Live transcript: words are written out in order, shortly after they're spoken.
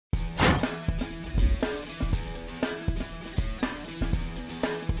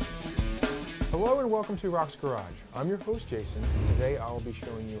Hello and welcome to RHOX Garage. I'm your host Jason, and today I will be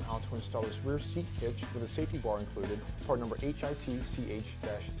showing you how to install this rear seat hitch with a safety bar included, part number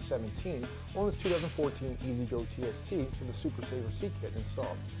HITCH-17 on this 2014 EasyGo TXT with a Super Saver seat kit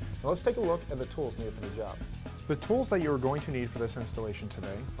installed. Now let's take a look at the tools needed for the job. The tools that you are going to need for this installation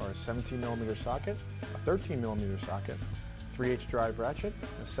today are a 17mm socket, a 13mm socket, a 3/8 drive ratchet,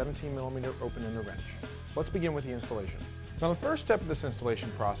 and a 17mm open-ender wrench. Let's begin with the installation. Now the first step of this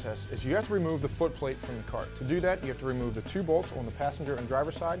installation process is you have to remove the foot plate from the cart. To do that, you have to remove the 2 bolts on the passenger and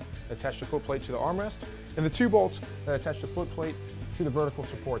driver side that attach the foot plate to the armrest, and the 2 bolts that attach the foot plate to the vertical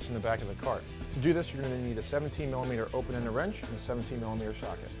supports in the back of the cart. To do this, you're going to need a 17mm open-ender wrench and a 17mm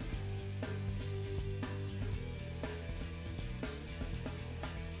socket.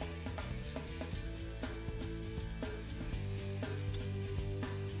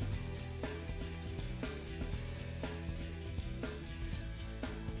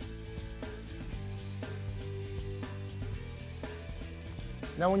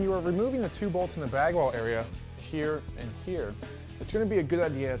 Now when you are removing the 2 bolts in the bag wall area, here and here, it's going to be a good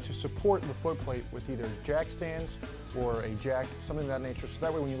idea to support the foot plate with either jack stands or a jack, something of that nature, so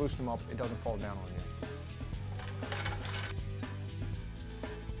that way when you loosen them up, it doesn't fall down on you.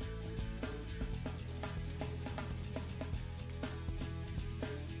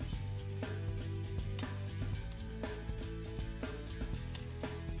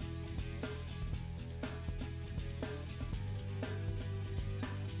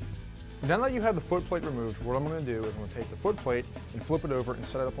 Now that you have the foot plate removed, what I'm going to do is I'm going to take the foot plate and flip it over and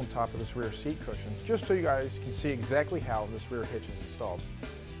set it up on top of this rear seat cushion, just so you guys can see exactly how this rear hitch is installed.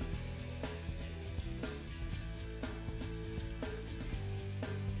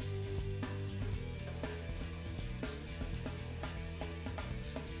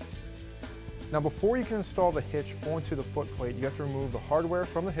 Now before you can install the hitch onto the foot plate, you have to remove the hardware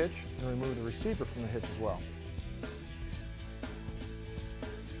from the hitch and remove the receiver from the hitch as well.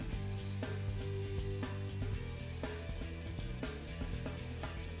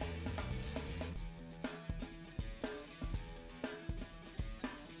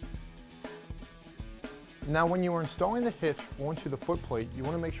 Now when you are installing the hitch onto the foot plate, you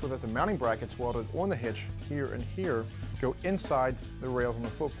want to make sure that the mounting brackets welded on the hitch here and here go inside the rails on the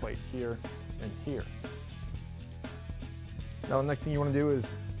foot plate here and here. Now the next thing you want to do is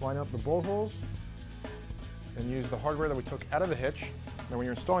line up the bolt holes and use the hardware that we took out of the hitch. Now when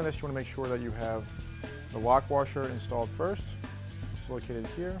you're installing this, you want to make sure that you have the lock washer installed first. It's located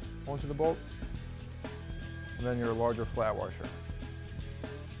here onto the bolt, and then your larger flat washer.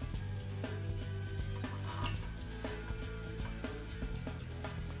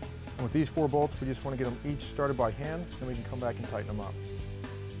 And with these 4 bolts, we just want to get them each started by hand, then we can come back and tighten them up.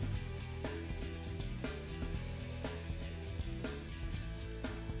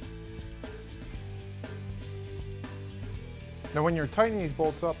 Now when you're tightening these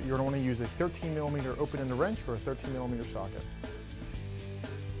bolts up, you're going to want to use a 13mm open-ender wrench or a 13mm socket.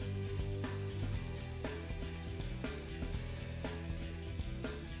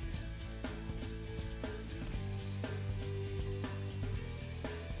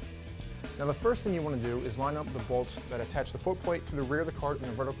 Now the first thing you want to do is line up the bolts that attach the foot plate to the rear of the cart and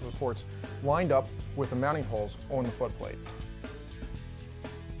the vertical supports lined up with the mounting holes on the foot plate.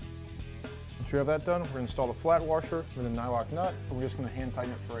 Once you have that done, we're going to install the flat washer with a nylock nut, and we're just going to hand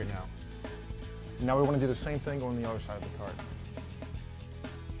tighten it for right now. And now we want to do the same thing on the other side of the cart.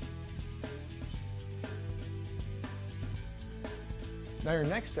 Now your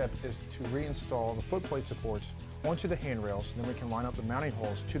next step is to reinstall the foot plate supports onto the handrails, and then we can line up the mounting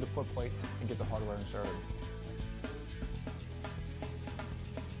holes to the foot plate and get the hardware inserted.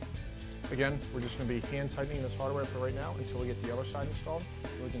 Again, we're just going to be hand tightening this hardware for right now until we get the other side installed, so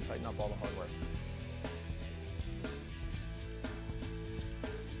we can tighten up all the hardware.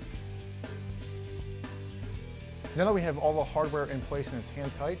 Now that we have all the hardware in place and it's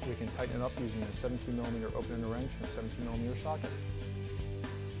hand tight, we can tighten it up using a 17mm open-ender wrench and a 17mm socket.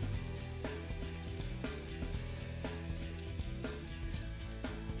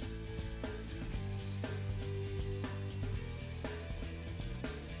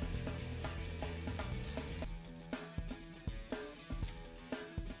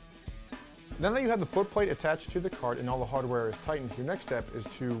 Now that you have the foot plate attached to the cart and all the hardware is tightened, your next step is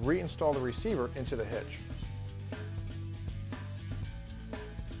to reinstall the receiver into the hitch.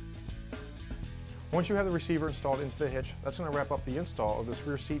 Once you have the receiver installed into the hitch, that's going to wrap up the install of this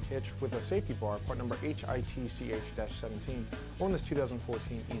rear seat hitch with a safety bar, part number HITCH-17, on this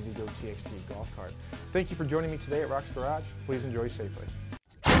 2014 EasyGo TXT golf cart. Thank you for joining me today at RHOX Garage. Please enjoy safely.